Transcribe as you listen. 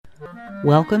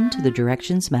Welcome to the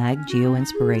Directions Mag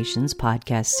Geo-Inspirations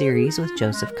podcast series with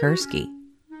Joseph Kursky.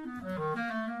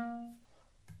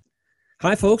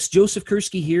 Hi folks, Joseph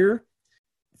Kursky here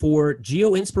for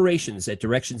Geo-Inspirations at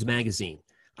Directions Magazine.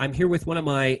 I'm here with one of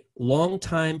my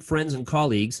longtime friends and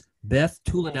colleagues, Beth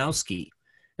Tulanowski.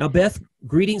 Now Beth,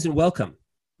 greetings and welcome.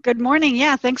 Good morning.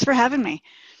 Yeah, thanks for having me.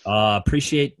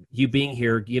 Appreciate you being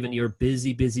here given your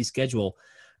busy schedule.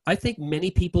 I think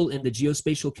many people in the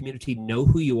geospatial community know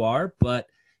who you are, but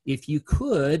if you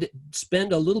could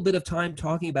spend a little bit of time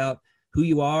talking about who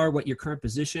you are, what your current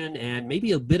position, and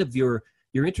maybe a bit of your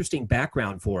interesting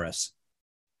background for us.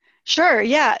 Sure,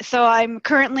 yeah. So I'm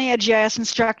currently a GIS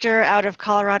instructor out of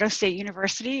Colorado State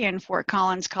University in Fort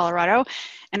Collins, Colorado,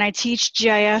 and I teach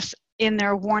GIS in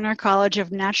their Warner College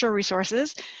of Natural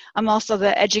Resources. I'm also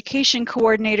the education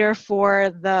coordinator for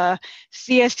the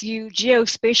CSU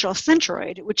Geospatial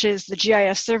Centroid, which is the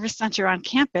GIS service center on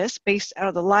campus based out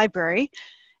of the library.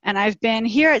 And I've been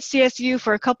here at CSU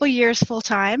for a couple years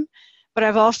full-time, but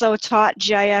I've also taught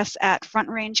GIS at Front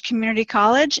Range Community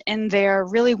College in their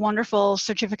really wonderful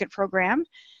certificate program.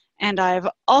 And I've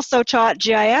also taught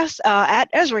GIS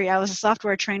at Esri. I was a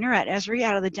software trainer at Esri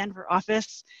out of the Denver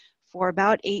office for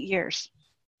about 8 years.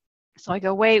 So I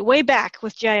go way back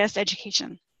with GIS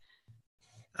education.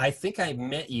 I think I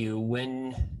met you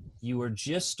when you were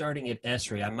just starting at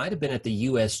Esri. I might have been at the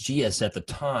USGS at the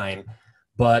time,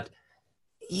 but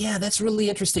yeah, that's really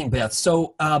interesting, Beth.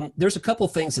 So there's a couple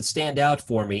things that stand out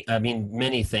for me. I mean,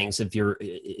 many things of your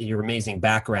amazing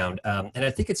background, and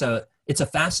I think it's a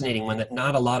fascinating one that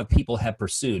not a lot of people have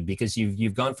pursued because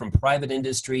you've gone from private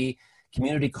industry,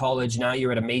 community college, now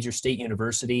you're at a major state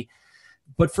university.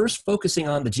 But first, focusing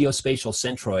on the geospatial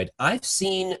centroid, I've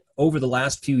seen over the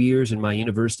last few years in my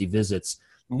university visits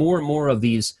more and more of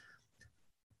these.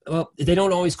 Well, they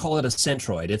don't always call it a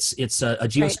centroid. It's a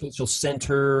geospatial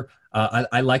center.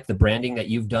 I like the branding that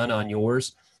you've done on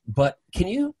yours. But can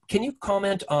you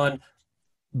comment on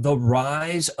the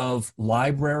rise of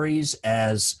libraries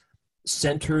as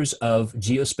centers of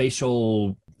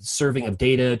geospatial serving of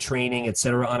data, training, et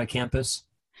cetera, on a campus?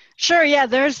 Sure, yeah,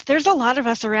 there's a lot of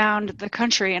us around the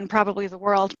country and probably the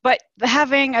world, but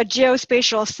having a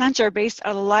geospatial center based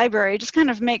at a library just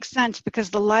kind of makes sense because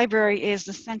the library is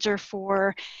the center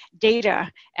for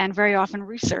data and very often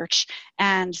research,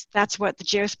 and that's what the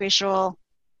geospatial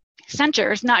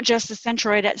center is, not just the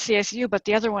centroid at CSU, but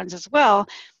the other ones as well.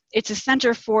 It's a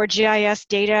center for GIS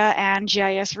data and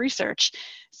GIS research.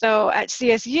 So at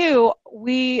CSU,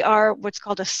 we are what's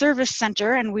called a service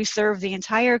center, and we serve the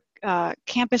entire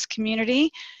campus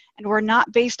community. And we're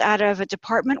not based out of a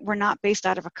department. We're not based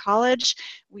out of a college.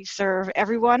 We serve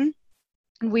everyone.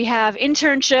 And we have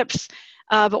internships,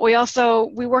 but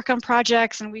we work on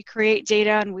projects, and we create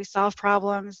data, and we solve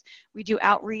problems. We do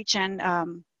outreach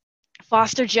and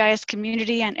foster GIS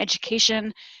community and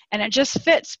education, and it just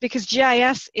fits because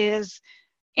GIS is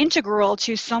integral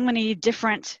to so many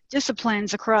different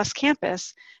disciplines across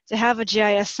campus. To have a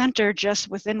GIS center just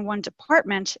within one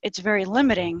department, it's very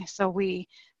limiting. So we're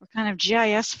kind of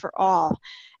GIS for all.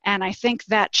 And I think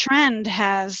that trend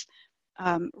has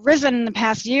risen in the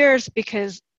past years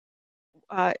because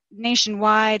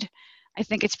nationwide, I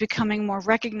think it's becoming more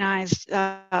recognized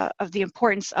of the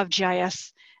importance of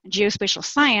GIS and geospatial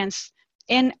science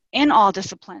in all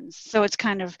disciplines. So it's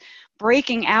kind of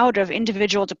breaking out of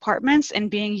individual departments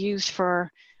and being used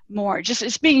for more,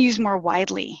 it's being used more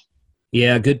widely.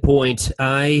 Yeah, good point.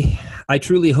 I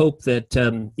truly hope that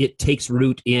it takes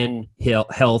root in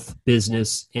health,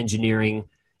 business, engineering,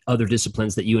 other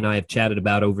disciplines that you and I have chatted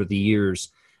about over the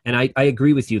years. And I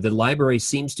agree with you. The library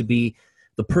seems to be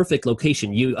the perfect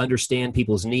location. You understand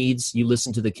people's needs. You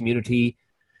listen to the community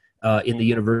in the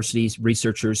universities,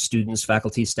 researchers, students,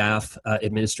 faculty, staff,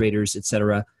 administrators,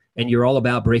 etc. And you're all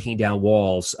about breaking down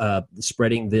walls,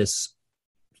 spreading this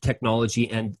technology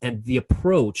and the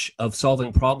approach of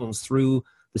solving problems through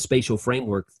the spatial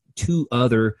framework to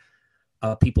other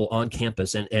people on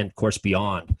campus and of course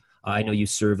beyond. I know you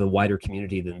serve a wider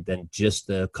community than just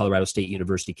the Colorado State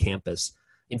University campus.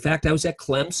 In fact, I was at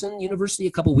Clemson University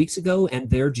a couple weeks ago, and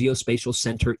their geospatial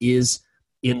center is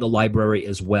in the library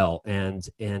as well. And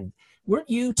weren't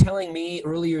you telling me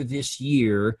earlier this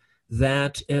year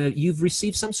that you've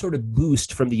received some sort of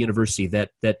boost from the university,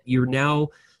 that you're now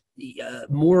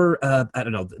more, I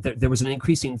don't know, there was an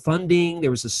increase in funding,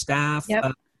 there was a staff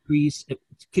increase.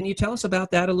 Can you tell us about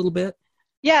that a little bit?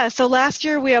 Yeah, so last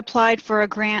year we applied for a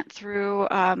grant through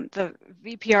the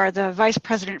VPR, the Vice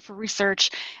President for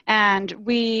Research, and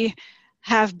we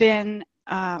have been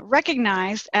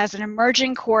recognized as an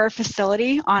emerging core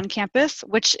facility on campus,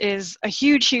 which is a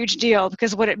huge, huge deal,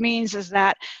 because what it means is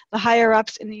that the higher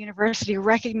ups in the university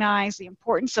recognize the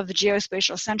importance of the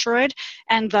geospatial centroid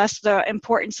and thus the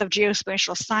importance of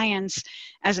geospatial science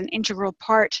as an integral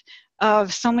part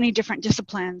of so many different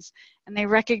disciplines. And they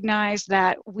recognize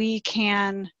that we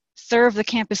can serve the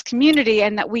campus community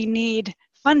and that we need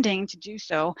funding to do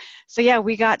so. So yeah,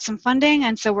 we got some funding,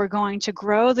 and so we're going to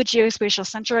grow the geospatial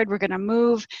centroid. We're going to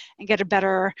move and get a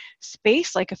better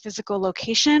space, like a physical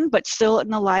location, but still in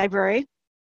the library.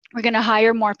 We're going to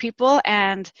hire more people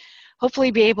and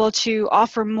hopefully be able to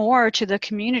offer more to the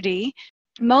community,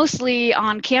 mostly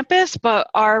on campus, but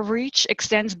our reach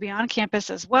extends beyond campus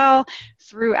as well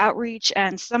through outreach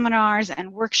and seminars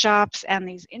and workshops and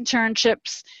these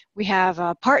internships. We have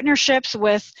partnerships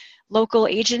with local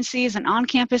agencies and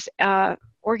on-campus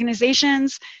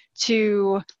organizations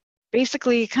to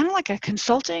basically kind of like a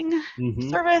consulting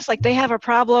service. Like they have a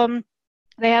problem,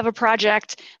 they have a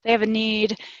project, they have a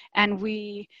need, and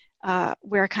we're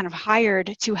kind of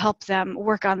hired to help them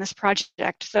work on this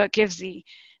project. So it gives the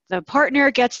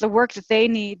partner gets the work that they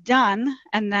need done,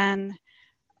 and then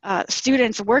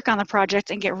students work on the project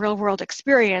and get real-world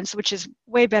experience, which is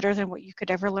way better than what you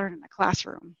could ever learn in a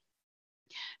classroom.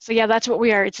 So yeah, that's what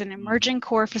we are. It's an emerging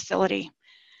core facility.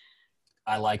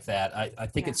 I like that. I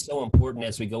think it's so important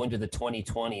as we go into the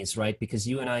 2020s, right? Because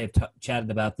you and I have chatted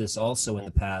about this also in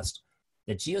the past,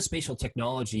 that geospatial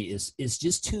technology is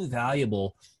just too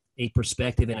valuable a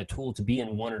perspective and a tool to be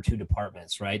in one or two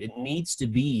departments, right? It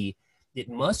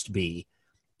must be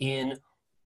in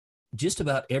just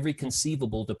about every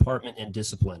conceivable department and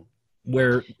discipline,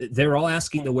 where they're all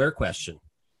asking the where question.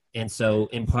 And so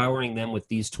empowering them with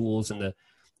these tools and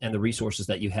the resources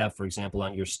that you have, for example,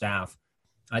 on your staff,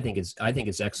 I think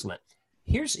is excellent.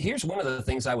 Here's one of the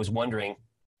things I was wondering.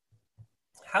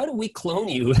 How do we clone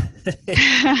you?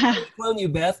 How do we clone you,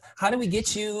 Beth? How do we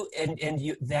get you and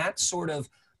you, that sort of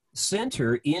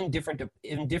center in different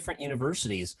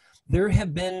universities? There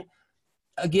have been,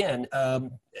 again,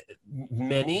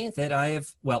 many that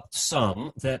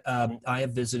some that I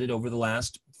have visited over the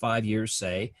last 5 years,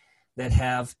 say, that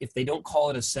have, if they don't call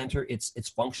it a center, it's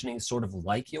functioning sort of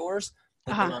like yours.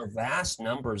 But there are vast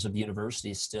numbers of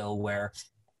universities still where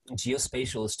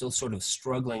geospatial is still sort of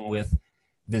struggling with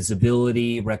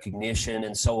visibility, recognition,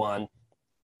 and so on.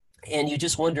 And you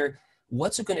just wonder,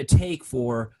 what's it going to take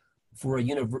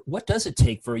what does it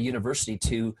take for a university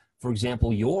to, for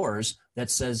example, yours, that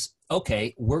says,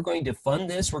 okay, we're going to fund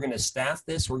this, we're going to staff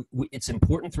this, it's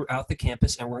important throughout the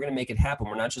campus, and we're going to make it happen.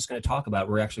 We're not just going to talk about it,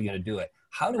 we're actually going to do it.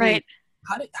 How did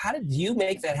you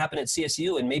make that happen at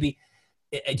CSU? And maybe,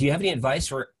 do you have any advice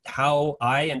for how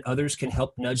I and others can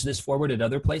help nudge this forward at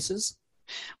other places?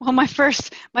 Well, my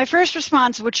first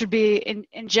response, which would be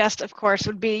in jest, of course,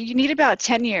 would be you need about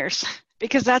 10 years.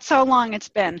 Because that's how long it's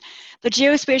been. The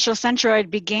geospatial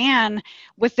centroid began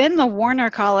within the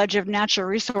Warner College of Natural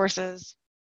Resources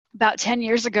about 10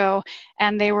 years ago,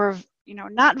 and they were,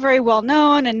 not very well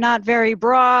known and not very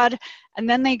broad, and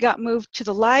then they got moved to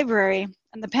the library.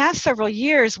 In the past several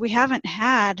years, we haven't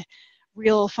had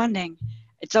real funding.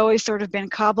 It's always sort of been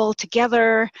cobbled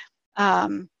together,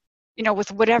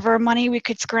 with whatever money we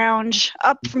could scrounge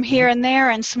up from here and there,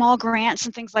 and small grants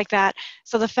and things like that.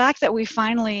 So the fact that we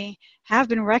finally have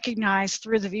been recognized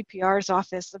through the VPR's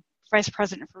office, the Vice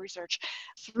President for Research,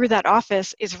 through that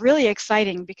office is really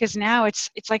exciting, because now it's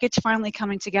like it's finally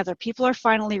coming together. People are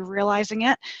finally realizing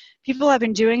it. People have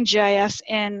been doing GIS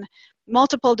in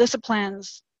multiple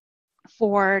disciplines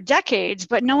for decades,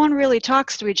 but no one really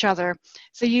talks to each other.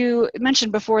 So you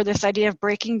mentioned before this idea of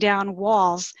breaking down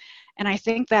walls. And I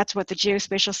think that's what the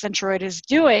geospatial centroid is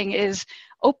doing, is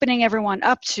opening everyone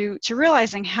up to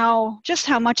realizing just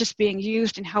how much it's being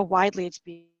used and how widely it's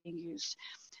being used.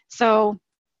 So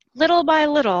little by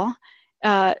little,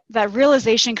 that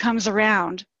realization comes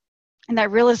around, and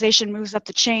that realization moves up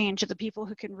the chain to the people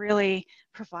who can really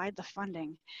provide the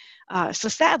funding. So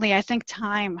sadly, I think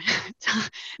time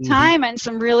and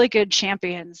some really good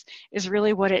champions is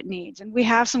really what it needs. And we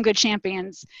have some good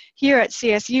champions here at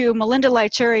CSU. Melinda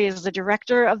Laituri is the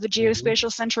director of the Geospatial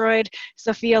Centroid.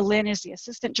 Sophia Lin is the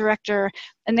assistant director,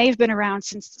 and they've been around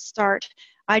since the start.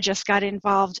 I just got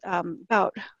involved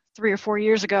about 3 or 4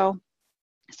 years ago,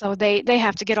 so they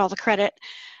have to get all the credit.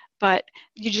 But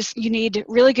you need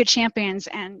really good champions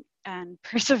and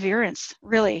perseverance,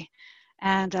 really.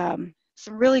 And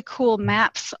some really cool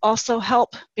maps also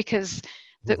help, because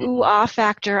the ooh-ah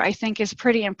factor, I think, is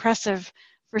pretty impressive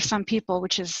for some people,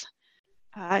 which is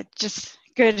just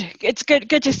good. It's good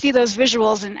to see those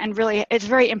visuals, and really it's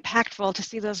very impactful to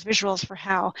see those visuals for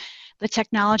how the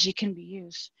technology can be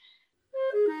used.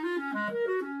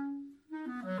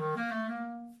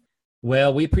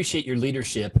 Well, we appreciate your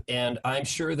leadership, and I'm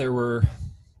sure there were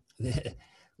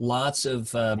lots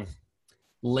of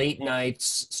late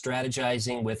nights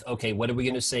strategizing with, okay, what are we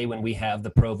going to say when we have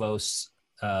the provost's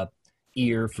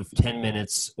ear for 10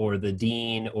 minutes, or the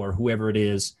dean, or whoever it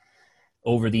is,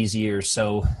 over these years.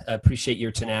 So I appreciate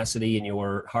your tenacity and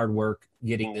your hard work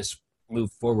getting this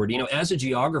moved forward. You know, as a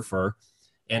geographer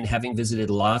and having visited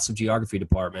lots of geography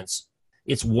departments,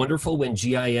 it's wonderful when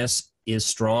GIS is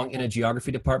strong in a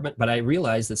geography department, but I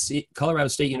realize that Colorado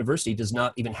State University does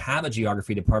not even have a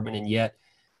geography department, and yet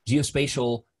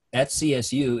geospatial at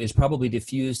CSU is probably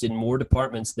diffused in more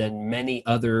departments than many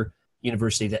other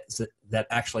universities that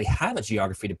actually have a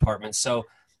geography department. So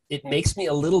it makes me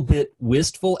a little bit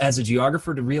wistful as a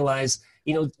geographer to realize,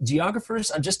 you know,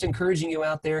 geographers, I'm just encouraging you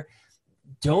out there,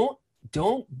 don't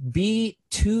be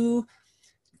too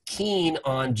keen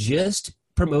on just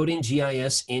promoting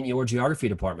GIS in your geography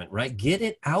department, right? Get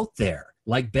it out there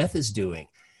like Beth is doing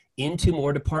into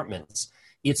more departments.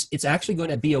 It's actually going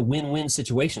to be a win-win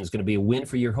situation. It's going to be a win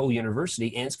for your whole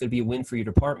university, and it's going to be a win for your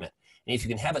department. And if you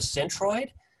can have a centroid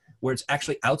where it's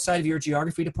actually outside of your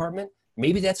geography department,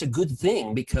 maybe that's a good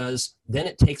thing, because then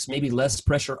it takes maybe less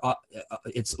pressure.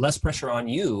 It's less pressure on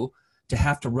you to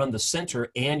have to run the center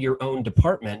and your own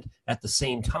department at the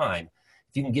same time.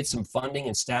 If you can get some funding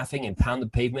and staffing and pound the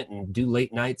pavement and do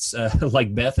late nights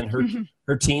like Beth and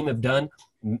her team have done,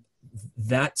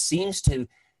 that seems to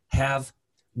have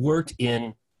worked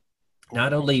in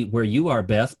not only where you are,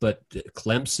 Beth, but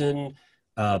Clemson,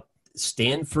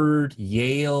 Stanford,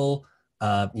 Yale,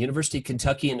 University of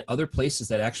Kentucky, and other places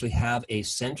that actually have a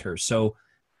center. So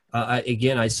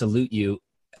I salute you.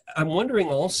 I'm wondering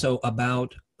also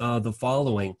about the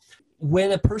following.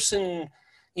 When a person,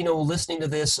 you know, listening to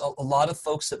this, a lot of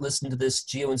folks that listen to this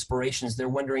Geo Inspirations, they're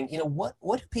wondering, you know,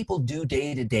 what do people do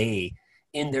day to day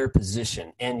in their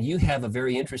position? And you have a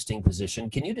very interesting position.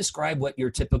 Can you describe what your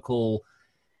typical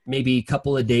maybe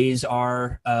couple of days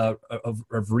are of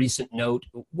recent note?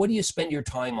 What do you spend your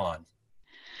time on?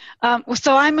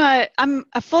 So I'm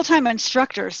a full-time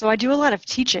instructor, so I do a lot of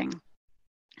teaching.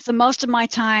 So most of my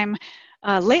time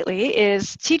lately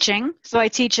is teaching. So I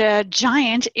teach a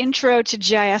giant intro to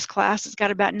GIS class. It's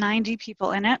got about 90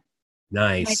 people in it.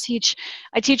 Nice.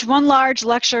 I teach one large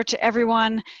lecture to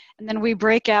everyone, and then we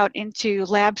break out into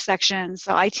lab sections.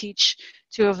 So I teach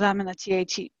 2 of them, and the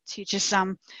TA teaches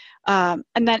some. And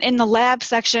then in the lab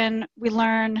section, we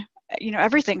learn, you know,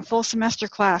 everything, full semester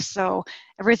class. So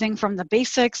everything from the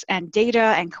basics and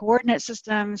data and coordinate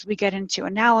systems. We get into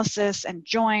analysis and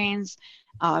joins,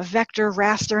 vector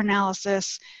raster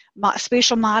analysis,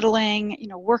 spatial modeling, you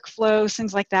know, workflows,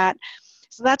 things like that.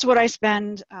 So that's what I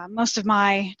spend most of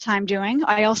my time doing.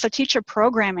 I also teach a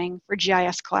programming for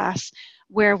GIS class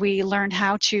where we learn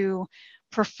how to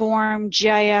perform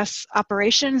GIS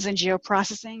operations and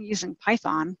geoprocessing using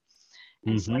Python.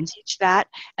 And so I teach that.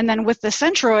 And then with the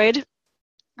Centroid,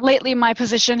 lately my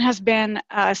position has been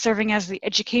serving as the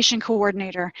education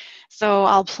coordinator. So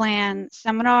I'll plan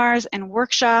seminars and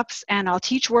workshops, and I'll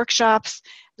teach workshops.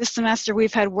 This semester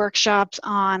we've had workshops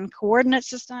on coordinate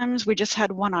systems. We just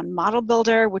had one on Model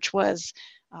Builder, which was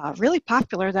really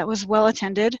popular. That was well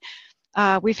attended.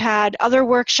 We've had other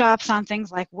workshops on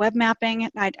things like web mapping.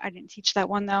 I didn't teach that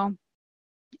one though.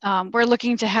 We're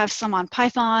looking to have some on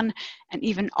Python and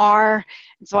even R,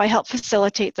 and so I help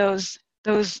facilitate those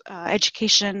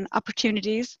education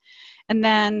opportunities. And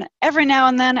then every now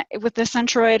and then with the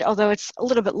Centroid, although it's a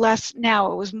little bit less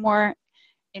now, it was more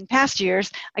in past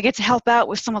years, I get to help out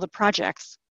with some of the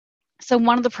projects. So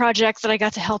one of the projects that I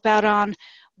got to help out on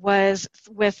was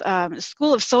with the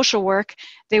School of Social Work.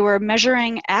 They were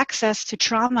measuring access to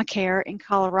trauma care in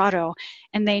Colorado,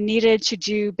 and they needed to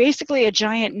do basically a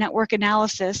giant network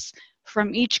analysis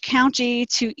from each county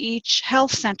to each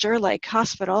health center, like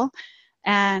hospital,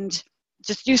 and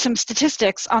just do some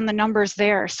statistics on the numbers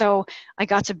there. So I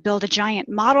got to build a giant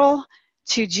model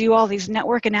to do all these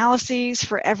network analyses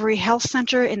for every health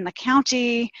center in the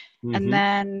county, and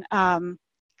then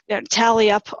tally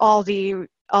up all the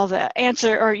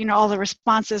answer, or all the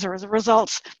responses or the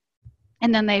results,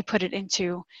 and then they put it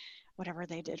into whatever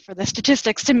they did for the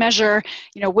statistics to measure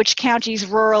which counties,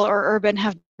 rural or urban,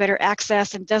 have better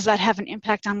access, and does that have an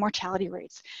impact on mortality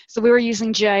rates. So we were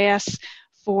using GIS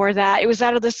for that. It was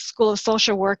out of the School of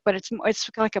Social Work, but it's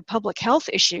like a public health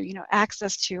issue,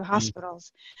 access to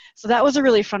hospitals. So that was a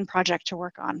really fun project to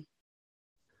work on.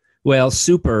 Well,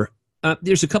 super.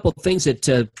 There's a couple of things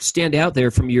that stand out there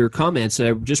from your comments that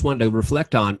I just wanted to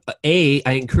reflect on. I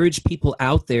encourage people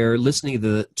out there listening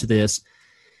to this,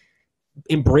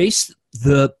 embrace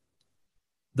the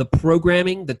the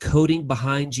programming, the coding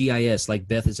behind GIS, like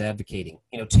Beth is advocating.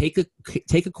 Take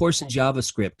a course in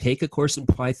JavaScript, take a course in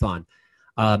Python,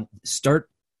 start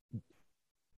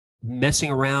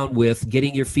messing around with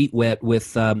getting your feet wet with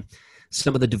some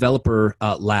of the developer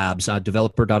labs,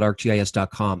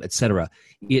 developer.arcgis.com, etc.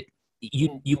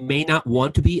 You may not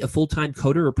want to be a full-time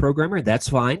coder or programmer. That's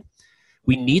fine.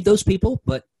 We need those people,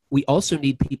 but we also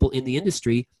need people in the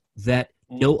industry that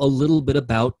know a little bit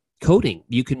about coding.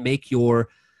 You can make your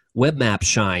web map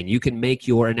shine. You can make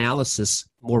your analysis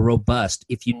more robust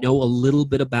if you know a little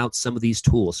bit about some of these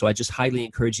tools. So I just highly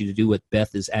encourage you to do what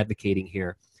Beth is advocating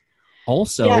here.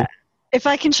 Also, yeah, if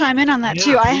I can chime in on that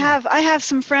too, I have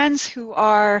some friends who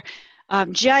are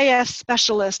GIS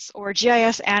specialists or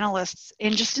GIS analysts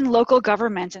in local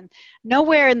government, and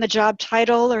nowhere in the job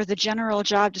title or the general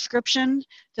job description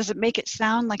does it make it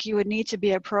sound like you would need to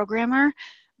be a programmer,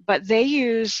 but they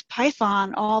use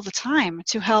Python all the time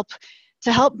to help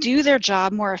do their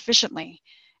job more efficiently.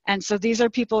 And so these are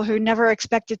people who never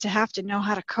expected to have to know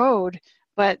how to code,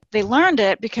 but they learned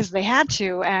it because they had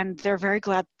to, and they're very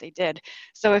glad that they did.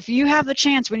 So if you have the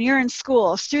chance when you're in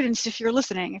school, students, if you're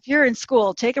listening, if you're in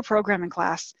school, take a programming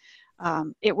class.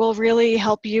 It will really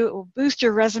help you. It will boost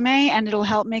your resume, and it'll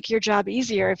help make your job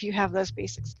easier if you have those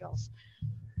basic skills.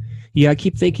 Yeah, I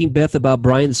keep thinking, Beth, about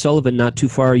Brian Sullivan, not too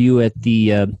far you at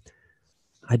the,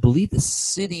 I believe the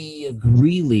city of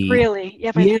Greeley. Greeley,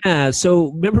 yep. Yeah,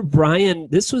 so remember Brian,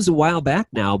 this was a while back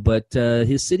now, but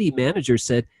his city manager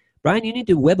said, Brian, you need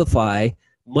to webify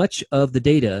much of the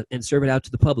data and serve it out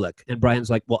to the public. And Brian's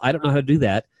like, well, I don't know how to do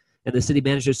that. And the city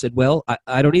manager said, well,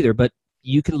 I don't either, but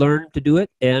you can learn to do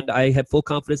it, and I have full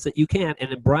confidence that you can.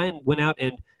 And then Brian went out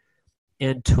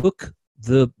and took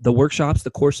the workshops,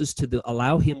 the courses to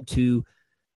allow him to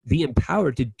be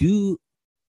empowered to do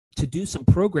some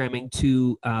programming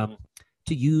to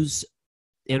use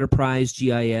enterprise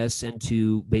GIS and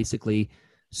to basically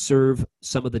serve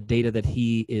some of the data that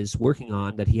he is working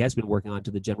on, that he has been working on,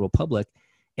 to the general public.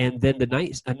 And then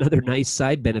another nice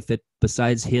side benefit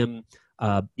besides him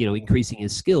increasing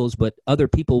his skills, but other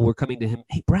people were coming to him,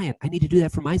 hey, Brian, I need to do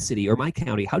that for my city or my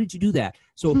county. How did you do that?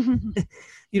 So,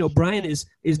 Brian is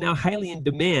now highly in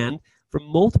demand from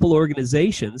multiple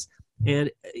organizations.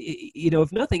 And,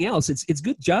 if nothing else, it's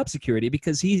good job security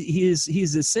because he is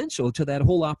essential to that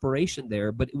whole operation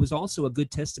there. But it was also a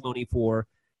good testimony for,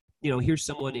 here's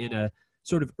someone in a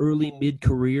sort of early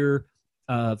mid-career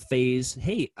phase.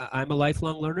 Hey, I'm a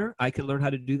lifelong learner. I can learn how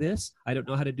to do this. I don't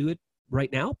know how to do it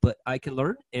right now, but I can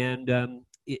learn. And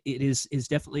it is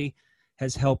definitely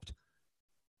has helped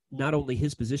not only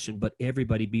his position, but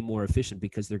everybody be more efficient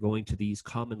because they're going to these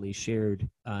commonly shared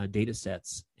data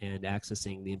sets and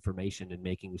accessing the information and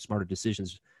making smarter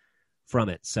decisions from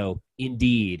it. So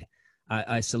indeed,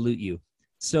 I salute you.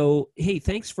 So, hey,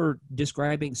 thanks for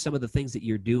describing some of the things that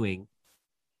you're doing.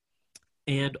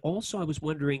 And also I was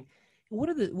wondering, what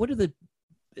are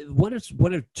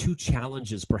two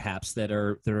challenges perhaps that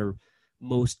are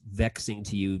most vexing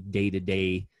to you day to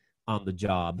day on the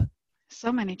job?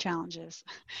 So many challenges.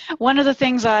 One of the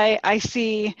things I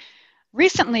see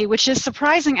recently, which is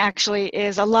surprising actually,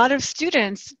 is a lot of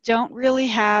students don't really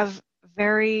have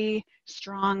very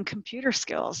strong computer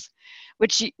skills,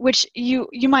 which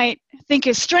you might think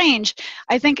is strange.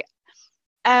 I think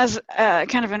as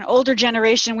kind of an older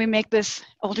generation, we make this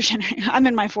older generation. I'm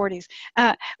in my 40s.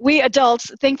 We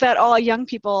adults think that all young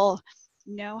people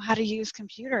know how to use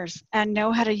computers and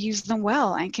know how to use them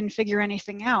well and can figure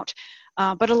anything out.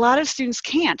 But a lot of students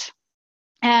can't.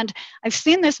 And I've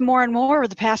seen this more and more over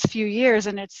the past few years,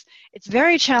 and it's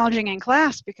very challenging in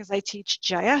class because I teach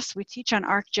GIS. We teach on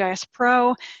ArcGIS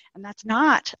Pro, and that's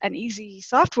not an easy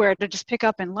software to just pick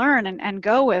up and learn and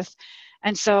go with.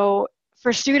 And so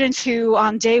for students who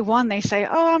on day one, they say,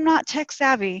 oh, I'm not tech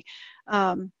savvy,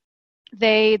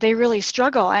 they really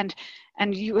struggle. And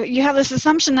you have this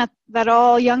assumption that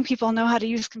all young people know how to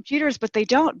use computers, but they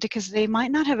don't because they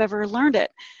might not have ever learned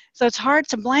it. So it's hard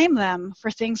to blame them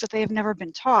for things that they have never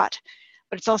been taught,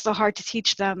 but it's also hard to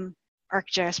teach them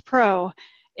ArcGIS Pro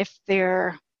if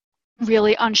they're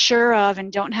really unsure of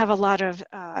and don't have a lot of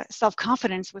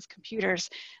self-confidence with computers.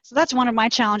 So that's one of my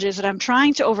challenges that I'm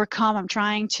trying to overcome. I'm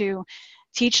trying to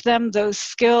teach them those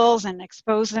skills and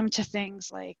expose them to things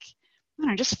like,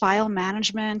 just file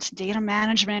management, data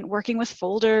management, working with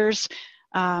folders,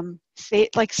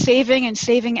 like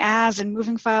saving as and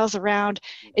moving files around.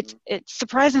 It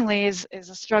surprisingly is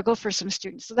a struggle for some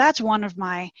students. So that's one of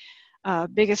my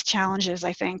biggest challenges,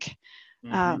 I think,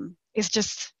 is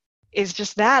just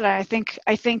that. I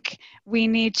think we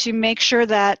need to make sure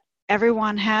that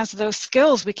everyone has those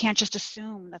skills. We can't just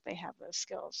assume that they have those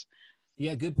skills.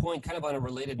 Yeah, good point. Kind of on a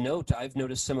related note, I've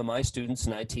noticed some of my students,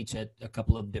 and I teach at a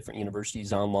couple of different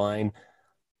universities online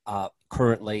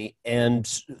currently,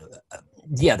 and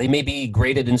yeah, they may be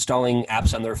great at installing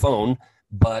apps on their phone,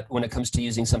 but when it comes to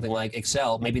using something like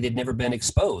Excel, maybe they've never been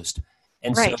exposed.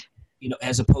 And so, Right.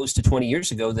 as opposed to 20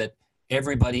 years ago, that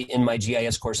everybody in my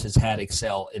GIS course has had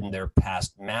Excel in their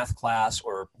past math class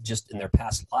or just in their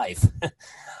past life.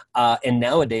 And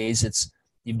nowadays, it's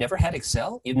you've never had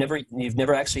Excel, you've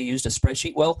never actually used a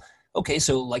spreadsheet. Well, okay,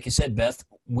 so like you said, Beth,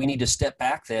 we need to step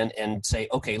back then and say,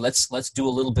 okay, let's do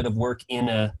a little bit of work in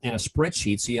a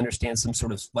spreadsheet so you understand some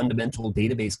sort of fundamental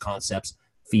database concepts,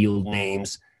 field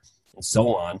names, and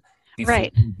so on before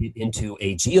Right. you get into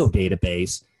a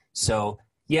geodatabase. So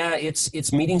yeah,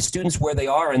 it's meeting students where they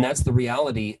are, and that's the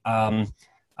reality.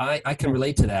 I can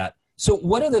relate to that. So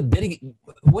what are the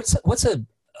what's a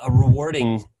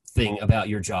rewarding thing about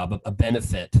your job, a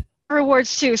benefit?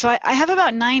 Rewards too. So I have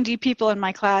about 90 people in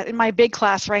my class, in my big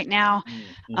class right now.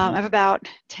 I have about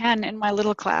 10 in my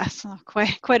little class. So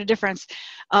quite a difference.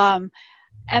 And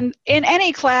in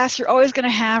any class, you're always going to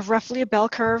have roughly a bell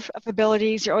curve of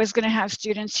abilities. You're always going to have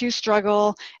students who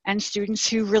struggle and students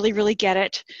who really, really get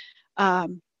it.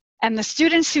 And the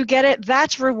students who get it,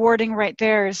 that's rewarding right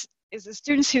there, is the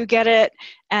students who get it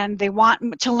and they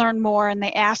want to learn more and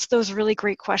they ask those really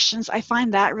great questions. I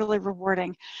find that really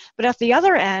rewarding. But at the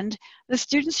other end, the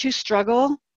students who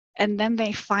struggle and then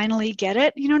they finally get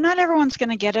it, not everyone's going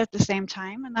to get it at the same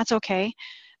time, and that's okay.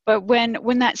 But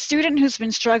when that student who's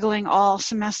been struggling all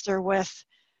semester with,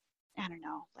 I don't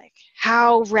know, like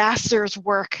how rasters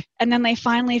work, and then they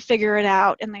finally figure it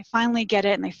out and they finally get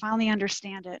it and they finally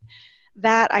understand it,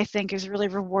 that I think is really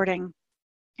rewarding,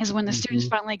 is when the students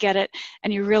finally get it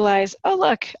and you realize, oh,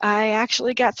 look, I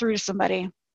actually got through to somebody.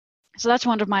 So that's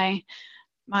one of my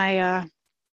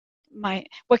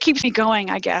what keeps me going,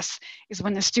 I guess, is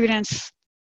when the students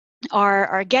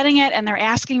are getting it and they're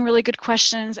asking really good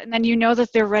questions, and then you know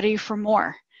that they're ready for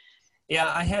more.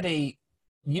 Yeah, I had a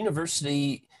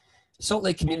university, Salt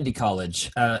Lake Community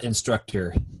College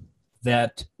instructor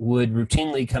that would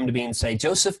routinely come to me and say,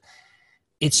 Joseph,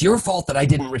 it's your fault that I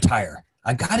didn't retire.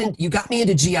 You got me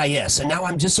into GIS, and now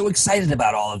I'm just so excited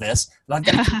about all of this. I've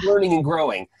got to keep learning and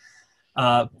growing.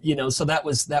 So that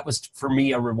was for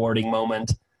me a rewarding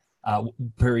moment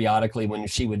periodically when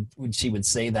she would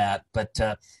say that. But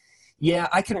yeah,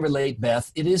 I can relate,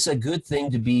 Beth. It is a good thing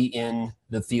to be in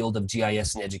the field of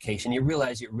GIS and education. You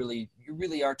realize you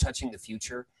really are touching the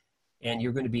future, and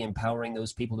you're going to be empowering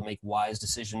those people to make wise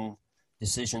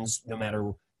decisions, no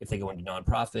matter if they go into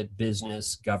nonprofit,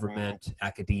 business, government,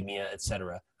 academia,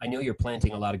 etc. I know you're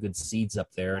planting a lot of good seeds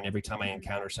up there, and every time I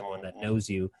encounter someone that knows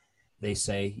you, they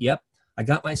say, yep, I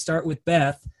got my start with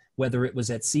Beth, whether it was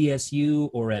at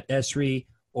CSU or at Esri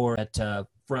or at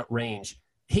Front Range.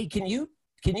 Hey, can you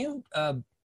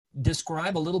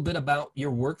describe a little bit about your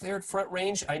work there at Front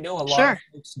Range? I know a lot of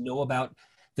folks know about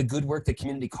the good work that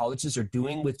community colleges are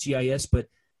doing with GIS, but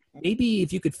maybe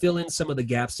if you could fill in some of the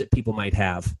gaps that people might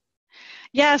have.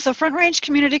 Yeah, so Front Range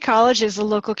Community College is a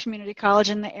local community college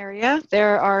in the area.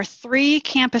 There are 3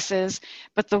 campuses,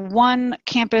 but the one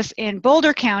campus in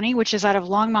Boulder County, which is out of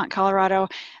Longmont, Colorado,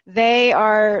 they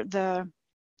are the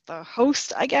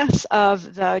host, I guess,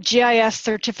 of the GIS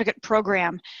certificate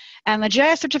program. And the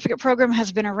GIS certificate program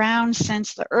has been around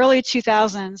since the early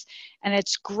 2000s, and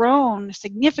it's grown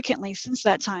significantly since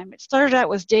that time. It started out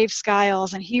with Dave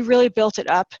Skiles, and he really built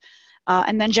it up.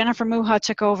 And then Jennifer Muha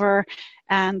took over,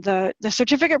 and the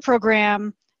certificate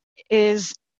program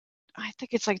is, I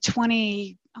think it's like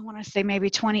 20, I want to say maybe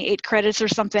 28 credits or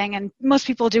something, and most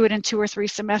people do it in 2 or 3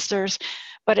 semesters,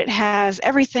 but it has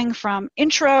everything from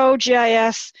intro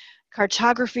GIS,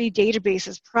 cartography,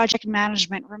 databases, project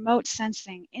management, remote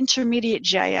sensing, intermediate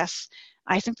GIS.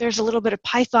 I think there's a little bit of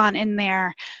Python in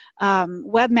there,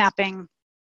 web mapping.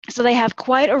 So they have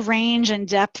quite a range and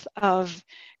depth of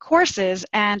courses,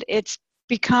 and it's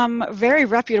become very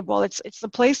reputable. It's the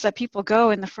place that people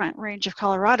go in the Front Range of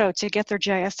Colorado to get their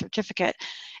GIS certificate.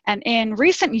 And in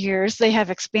recent years, they have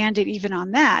expanded even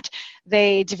on that.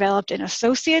 They developed an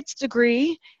associate's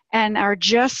degree and are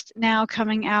just now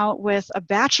coming out with a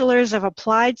Bachelor's of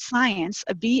Applied Science,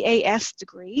 a BAS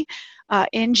degree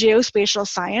in geospatial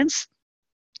science.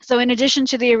 So in addition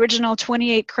to the original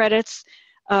 28 credits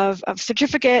of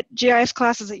certificate GIS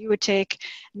classes that you would take,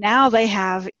 now they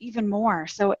have even more.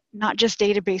 So not just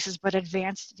databases, but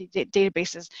advanced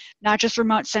databases, not just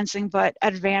remote sensing, but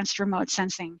advanced remote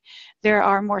sensing. There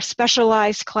are more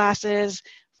specialized classes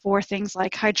for things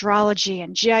like hydrology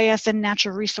and GIS and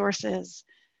natural resources,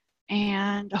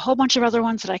 and a whole bunch of other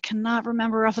ones that I cannot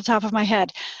remember off the top of my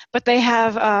head. But they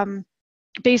have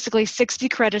basically 60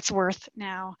 credits worth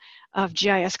now of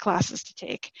GIS classes to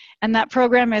take. And that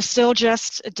program is still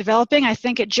just developing. I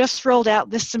think it just rolled out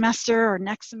this semester or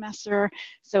next semester,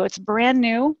 so it's brand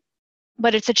new,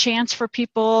 but it's a chance for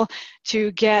people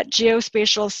to get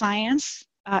geospatial science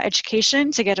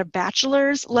education, to get a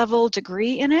bachelor's level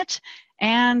degree in it,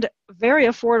 and very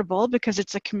affordable because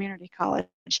it's a community college.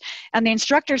 And the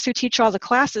instructors who teach all the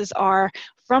classes are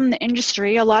from the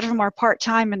industry. A lot of them are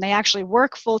part-time and they actually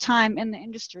work full-time in the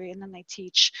industry, and then they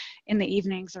teach in the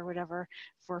evenings or whatever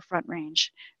for Front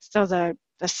Range. So the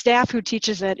staff who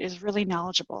teaches it is really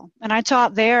knowledgeable. And I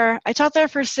taught there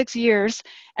for 6 years,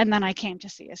 and then I came to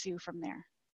CSU from there.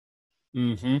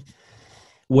 Mm-hmm.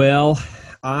 Well,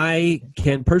 I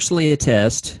can personally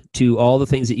attest to all the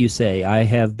things that you say. I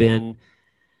have been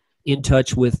in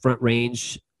touch with Front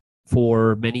Range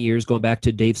for many years, going back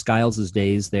to Dave Skiles'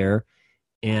 days there,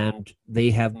 and they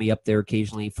have me up there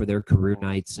occasionally for their career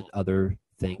nights and other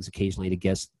things, occasionally to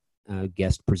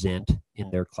guest present in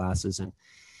their classes. And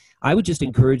I would just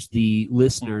encourage the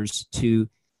listeners to,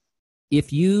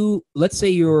 if you, let's say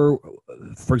you're,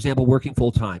 for example, working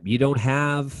full-time, you don't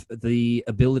have the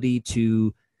ability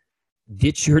to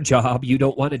ditch your job, you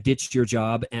don't want to ditch your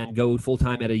job and go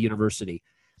full-time at a university,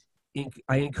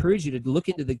 I encourage you to look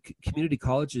into the community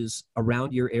colleges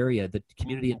around your area, the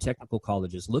community and technical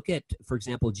colleges. Look at, for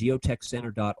example,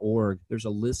 geotechcenter.org. There's a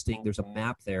listing, there's a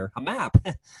map there,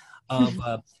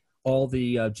 of all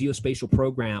the geospatial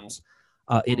programs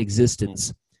in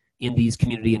existence in these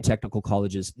community and technical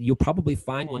colleges. You'll probably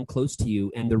find one close to you,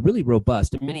 and they're really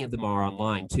robust. And many of them are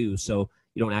online too, so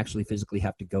you don't actually physically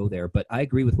have to go there. But I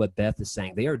agree with what Beth is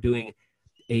saying. They are doing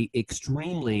a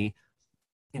extremely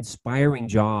inspiring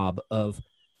job of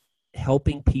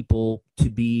helping people to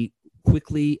be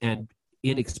quickly and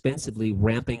inexpensively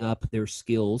ramping up their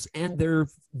skills and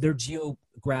their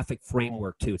geographic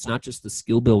framework too. It's not just the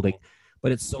skill building,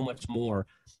 but it's so much more.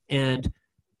 And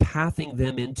pathing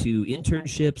them into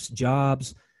internships,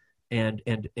 jobs, and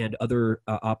other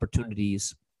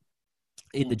opportunities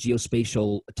in the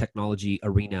geospatial technology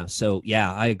arena. So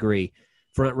yeah, I agree.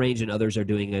 Front Range and others are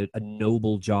doing a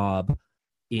noble job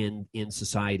in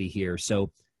society here. So,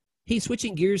 hey,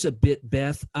 switching gears a bit,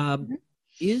 Beth,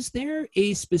 is there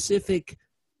a specific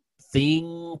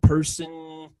thing,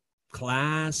 person,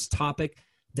 class, topic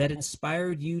that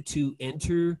inspired you to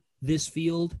enter this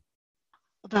field?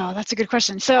 Oh, that's a good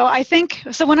question. So I think,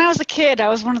 when I was a kid, I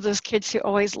was one of those kids who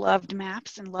always loved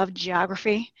maps and loved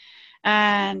geography.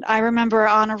 And I remember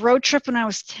on a road trip when I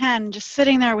was 10, just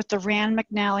sitting there with the Rand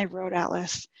McNally Road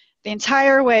Atlas the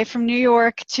entire way from New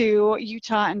York to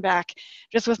Utah and back,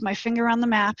 just with my finger on the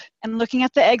map and looking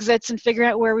at the exits and figuring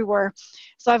out where we were.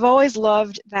 So I've always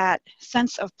loved that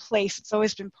sense of place. It's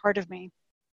always been part of me.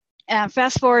 And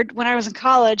fast forward, when I was in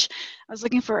college, I was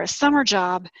looking for a summer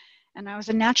job, and I was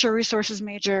a natural resources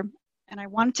major, and I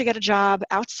wanted to get a job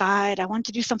outside. I wanted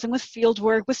to do something with field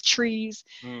work, with trees.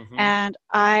 Mm-hmm. And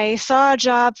I saw a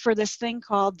job for this thing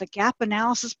called the Gap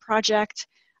Analysis Project.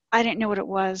 I didn't know what it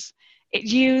was. It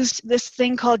used this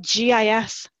thing called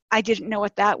GIS. I didn't know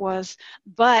what that was,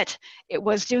 but it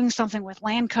was doing something with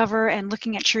land cover and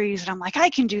looking at trees, and I'm like, I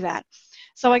can do that.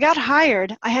 So I got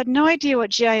hired. I had no idea what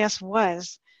GIS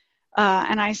was,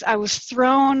 and I was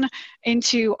thrown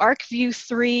into ArcView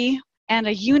 3 and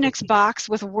a Unix box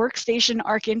with Workstation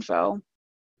ArcInfo,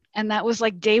 and that was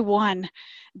like day one.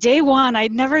 Day one,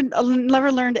 I'd never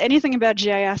learned anything about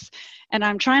GIS, and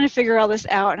I'm trying to figure all this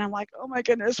out, and I'm like, oh my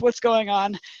goodness, what's going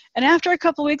on? And after a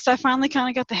couple weeks, I finally kind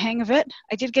of got the hang of it.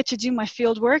 I did get to do my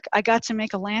field work. I got to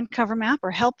make a land cover map,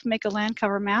 or help make a land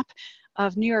cover map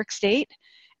of New York State.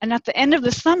 And at the end of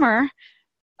the summer,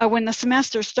 when the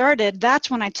semester started, that's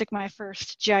when I took my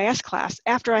first GIS class,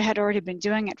 after I had already been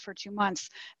doing it for 2 months.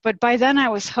 But by then I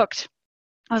was hooked.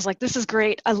 I was like, this is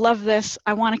great. I love this.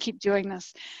 I want to keep doing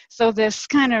this. So this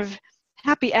kind of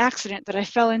happy accident that I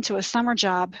fell into a summer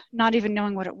job, not even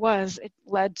knowing what it was, it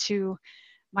led to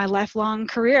my lifelong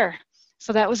career.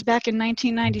 So that was back in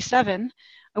 1997.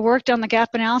 I worked on the Gap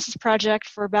Analysis Project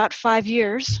for about 5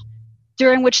 years,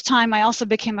 during which time I also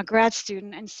became a grad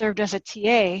student and served as a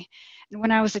TA. And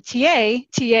when I was a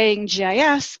TAing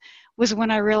GIS, was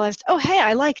when I realized, oh, hey,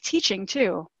 I like teaching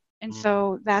too. And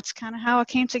so that's kind of how it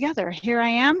came together. Here I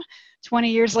am,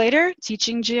 20 years later,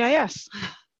 teaching GIS.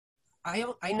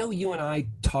 I know you and I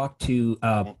talk to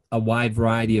a wide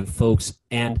variety of folks,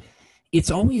 and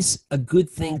it's always a good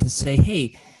thing to say,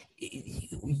 hey,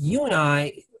 you and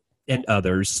I and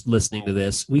others listening to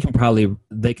this,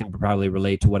 they can probably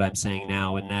relate to what I'm saying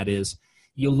now, and that is,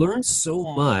 you learn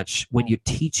so much when you're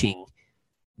teaching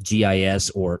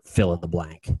GIS or fill in the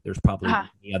blank. There's probably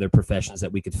many other professions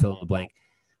that we could fill in the blank.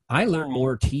 I learned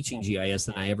more teaching GIS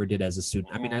than I ever did as a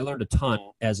student. I mean, I learned a ton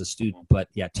as a student, but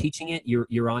yeah, teaching it,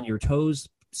 you're on your toes.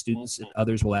 Students and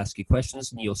others will ask you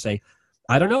questions, and you'll say,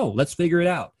 "I don't know. Let's figure it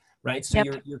out." Right? So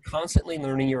Yep. you're constantly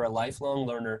learning. You're a lifelong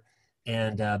learner,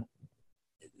 and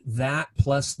that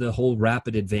plus the whole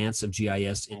rapid advance of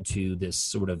GIS into this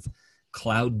sort of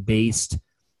cloud-based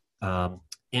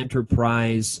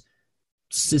enterprise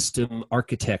system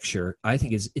architecture, I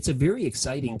think it's a very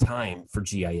exciting time for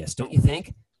GIS, don't you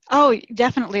think? Oh,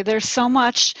 definitely. There's so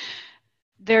much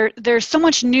there's so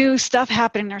much new stuff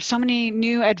happening. There's so many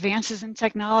new advances in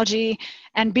technology.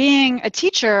 And being a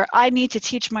teacher, I need to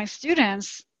teach my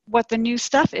students what the new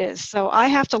stuff is. So I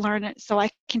have to learn it so I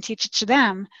can teach it to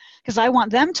them, because I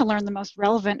want them to learn the most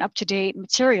relevant, up-to-date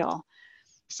material.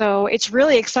 So it's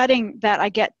really exciting that I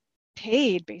get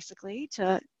paid basically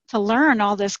to learn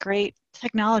all this great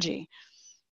technology.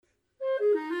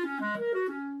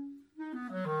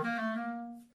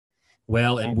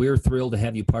 Well, and we're thrilled to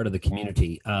have you part of the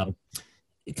community. Kind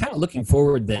of looking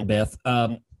forward then, Beth,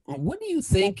 what do you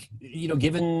think,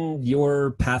 given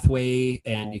your pathway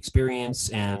and experience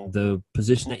and the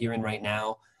position that you're in right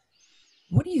now,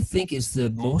 what do you think is the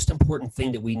most important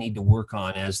thing that we need to work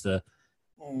on as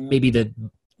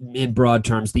in broad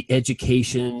terms, the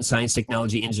education, science,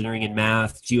 technology, engineering, and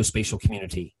math, geospatial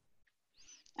community?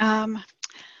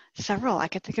 Several. I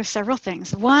could think of several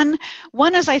things. One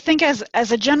is, I think, as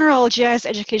a general GIS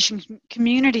education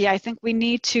community, I think we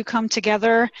need to come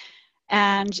together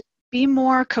and be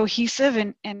more cohesive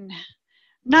in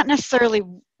not necessarily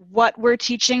what we're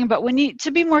teaching, but we need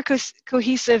to be more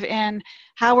cohesive in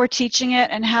how we're teaching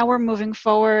it and how we're moving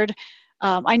forward.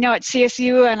 I know at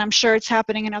CSU, and I'm sure it's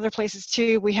happening in other places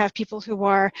too, we have people who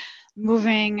are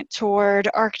moving toward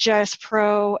ArcGIS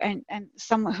Pro and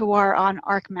some who are on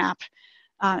ArcMap.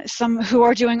 Some who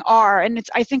are doing R, and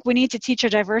I think we need to teach a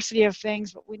diversity of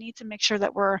things, but we need to make sure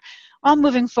that we're all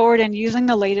moving forward and using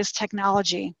the latest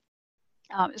technology,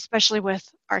 especially with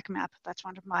ArcMap. That's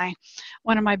one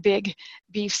of my big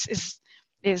beefs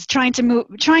is trying to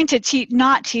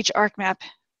not teach ArcMap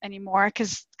anymore,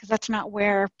 because that's not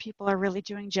where people are really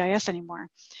doing GIS anymore.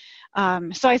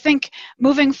 So I think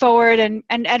moving forward and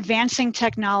advancing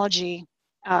technology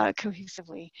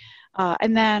cohesively,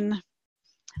 and then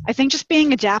I think just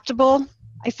being adaptable.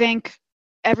 I think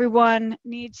everyone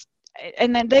needs,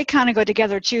 and then they kind of go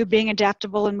together too, being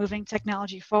adaptable and moving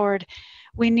technology forward.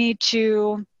 We need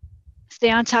to stay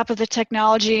on top of the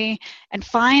technology and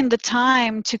find the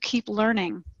time to keep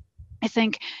learning. I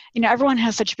think, everyone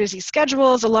has such busy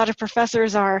schedules. A lot of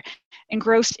professors are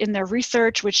engrossed in their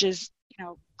research, which is,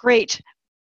 great.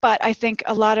 But I think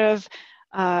a lot of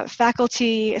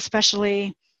faculty,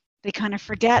 especially, they kind of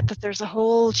forget that there's a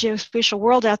whole geospatial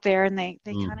world out there, and they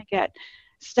kind of get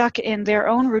stuck in their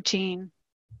own routine.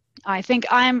 I think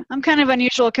I'm kind of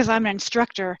unusual because I'm an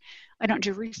instructor. I don't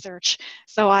do research.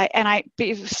 So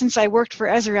since I worked for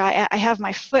Esri, I have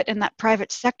my foot in that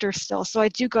private sector still. So I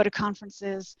do go to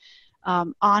conferences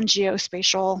on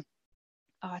geospatial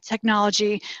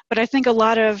technology. But I think a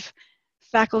lot of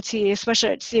faculty, especially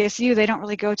at CSU, they don't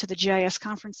really go to the GIS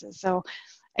conferences. So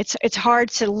it's hard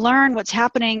to learn what's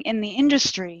happening in the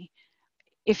industry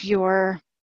if you're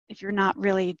not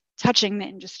really touching the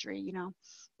industry,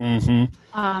 Mm-hmm.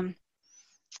 And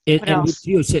with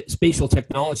geospatial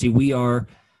technology, we are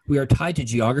tied to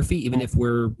geography, even if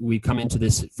we come into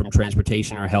this from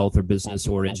transportation or health or business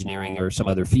or engineering or some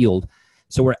other field.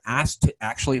 So we're asked to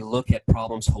actually look at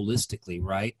problems holistically,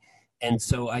 right? And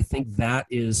so I think that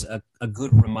is a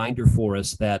good reminder for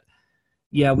us that,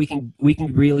 yeah, we can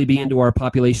really be into our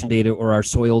population data or our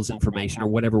soils information or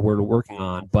whatever we're working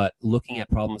on, but looking at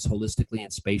problems holistically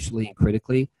and spatially and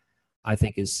critically, I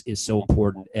think is so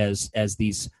important as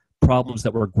these problems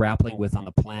that we're grappling with on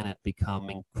the planet become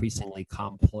increasingly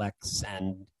complex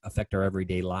and affect our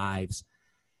everyday lives.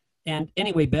 And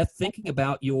anyway, Beth, thinking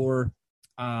about your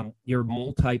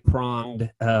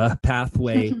multi-pronged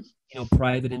pathway,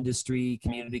 private industry,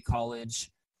 community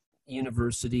college,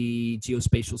 university,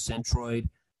 geospatial centroid,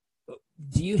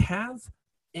 do you have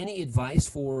any advice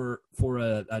for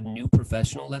a new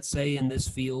professional, let's say, in this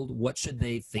field? What should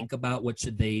they think about? What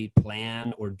should they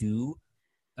plan or do?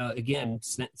 Again,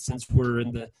 since we're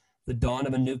in the dawn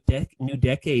of a new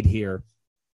decade here.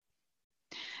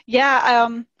 Yeah,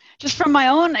 just from my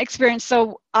own experience.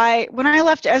 So when I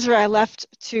left Esri, I left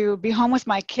to be home with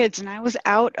my kids, and I was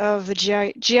out of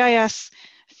the GIS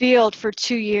field for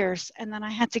 2 years, and then I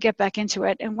had to get back into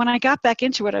it. And when I got back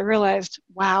into it, I realized,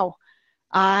 wow,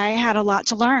 I had a lot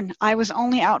to learn. I was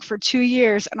only out for 2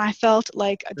 years and I felt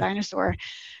like a dinosaur.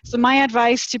 So my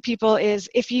advice to people is,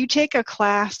 if you take a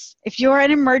class, if you're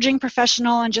an emerging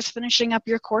professional and just finishing up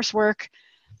your coursework,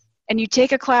 and you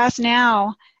take a class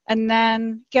now and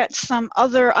then get some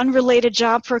other unrelated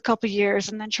job for a couple of years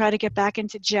and then try to get back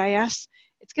into GIS,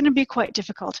 it's going to be quite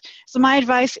difficult. So my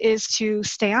advice is to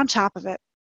stay on top of it.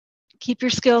 Keep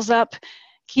your skills up.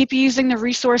 Keep using the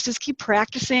resources. Keep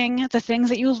practicing the things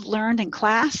that you've learned in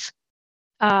class.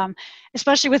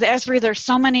 Especially with Esri, there's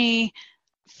so many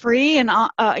free and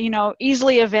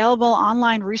easily available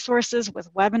online resources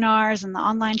with webinars and the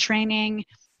online training.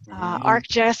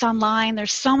 ArcGIS Online,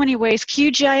 there's so many ways.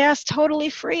 QGIS, totally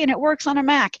free, and it works on a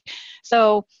Mac.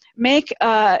 So make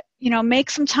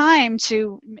some time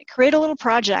to create a little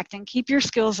project and keep your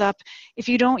skills up. If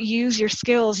you don't use your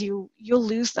skills, you'll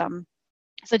lose them.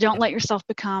 So don't let yourself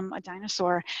become a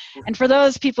dinosaur. And for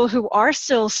those people who are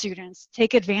still students,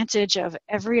 take advantage of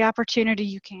every opportunity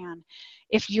you can.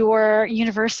 If your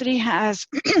university has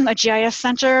a GIS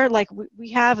center like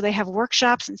we have, they have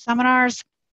workshops and seminars,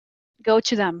 go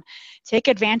to them. Take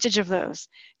advantage of those.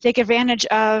 Take advantage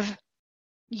of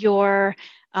your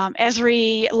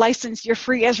Esri license, your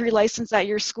free Esri license at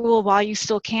your school while you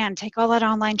still can. Take all that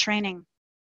online training.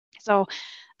 So,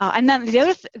 and then the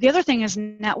other thing is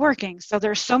networking. So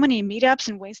there's so many meetups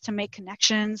and ways to make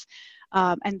connections,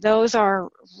 and those are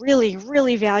really,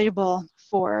 really valuable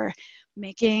for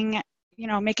making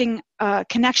a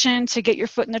connection to get your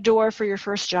foot in the door for your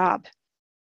first job.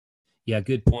 Yeah,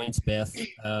 good points, Beth.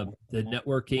 The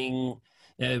networking,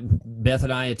 Beth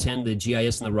and I attend the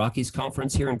GIS in the Rockies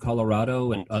conference here in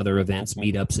Colorado and other events,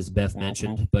 meetups, as Beth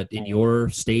mentioned. But in your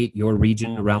state, your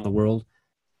region, around the world,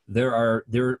 there are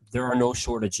no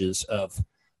shortages of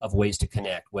ways to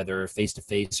connect, whether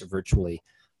face-to-face or virtually.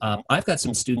 I've got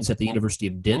some students at the University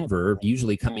of Denver,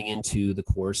 usually coming into the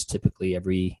course, typically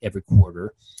every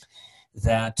quarter,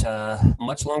 that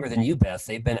much longer than you, Beth.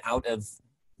 They've been out of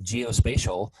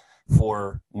geospatial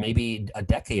for maybe a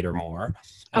decade or more.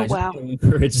 Oh, wow. I just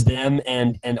encourage them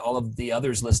and all of the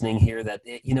others listening here that,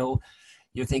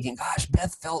 you're thinking, gosh,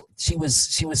 Beth felt she was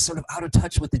sort of out of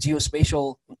touch with the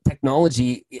geospatial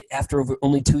technology after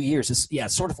only 2 years.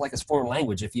 It's sort of like a foreign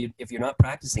language. If you're not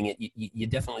practicing it, you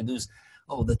definitely lose.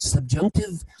 Oh, the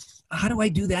subjunctive, how do I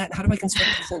do that? How do I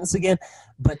construct the sentence again?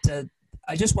 But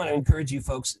I just want to encourage you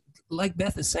folks, like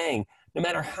Beth is saying, no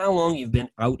matter how long you've been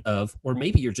out of, or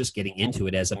maybe you're just getting into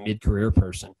it as a mid-career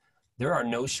person, there are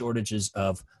no shortages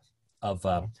of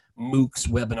MOOCs,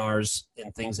 webinars,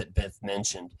 and things that Beth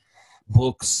mentioned,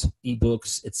 books,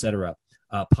 ebooks, etc.,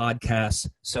 podcasts.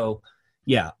 So,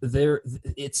 yeah,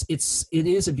 it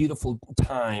is a beautiful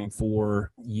time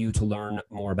for you to learn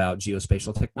more about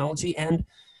geospatial technology, and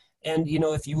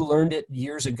if you learned it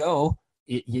years ago,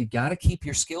 you got to keep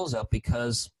your skills up,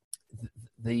 because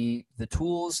the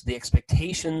tools, the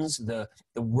expectations, the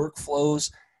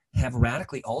workflows have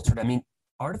radically altered. I mean,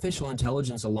 artificial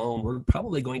intelligence alone, we're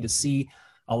probably going to see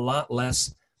a lot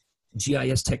less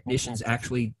GIS technicians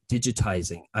actually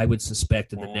digitizing, I would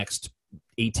suspect, in the next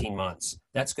 18 months.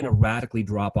 That's going to radically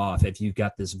drop off. If you've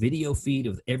got this video feed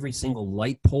of every single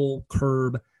light pole,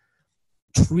 curb,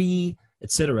 tree,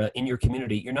 etc. in your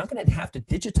community, you're not going to have to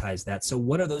digitize that. So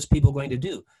what are those people going to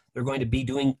do? They're going to be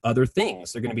doing other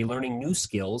things. They're going to be learning new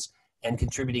skills and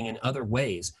contributing in other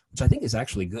ways, which I think is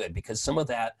actually good, because some of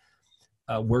that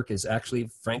work is actually,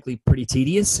 frankly, pretty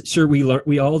tedious. Sure,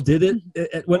 we all did it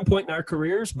at one point in our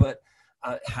careers, but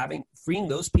freeing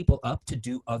those people up to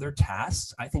do other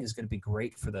tasks, I think is going to be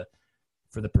great for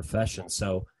the profession.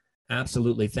 So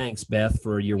absolutely. Thanks, Beth,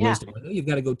 for your wisdom. I know you've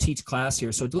got to go teach class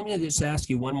here. So let me just ask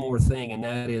you one more thing, and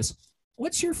that is,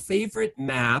 what's your favorite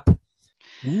map?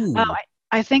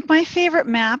 I think my favorite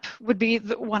map would be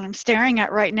the one I'm staring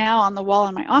at right now on the wall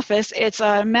in my office. It's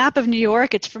a map of New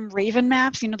York. It's from Raven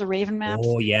Maps. You know the Raven Maps?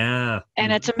 Oh, yeah.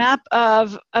 And it's a map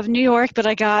of New York that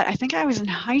I think I was in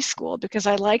high school, because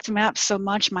I liked maps so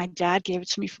much. My dad gave it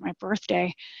to me for my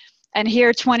birthday. And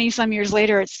here, 20-some years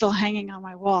later, it's still hanging on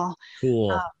my wall.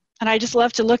 Cool. And I just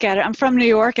love to look at it. I'm from New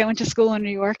York. I went to school in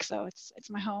New York, so it's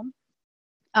my home.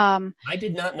 I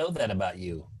did not know that about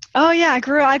you. Oh yeah, I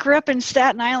grew up in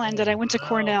Staten Island, and I went to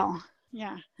Cornell.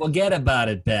 Yeah. Forget about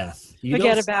it, Beth.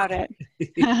 Forget about it.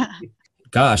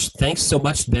 Gosh, thanks so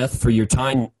much, Beth, for your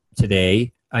time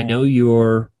today. I know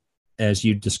you're, as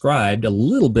you described, a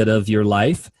little bit of your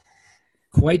life,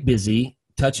 quite busy,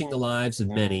 touching the lives of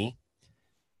many,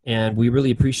 and we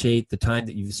really appreciate the time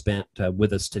that you've spent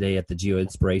with us today at the Geo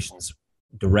Inspirations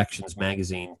Directions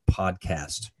Magazine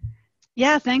podcast.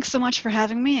 Yeah, thanks so much for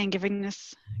having me and giving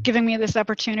this giving me this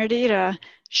opportunity to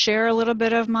share a little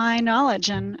bit of my knowledge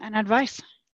and advice.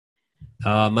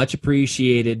 Much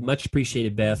appreciated,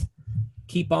 Beth.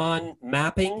 Keep on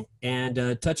mapping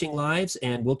and touching lives,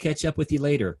 and we'll catch up with you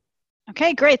later.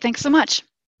 Okay, great. Thanks so much.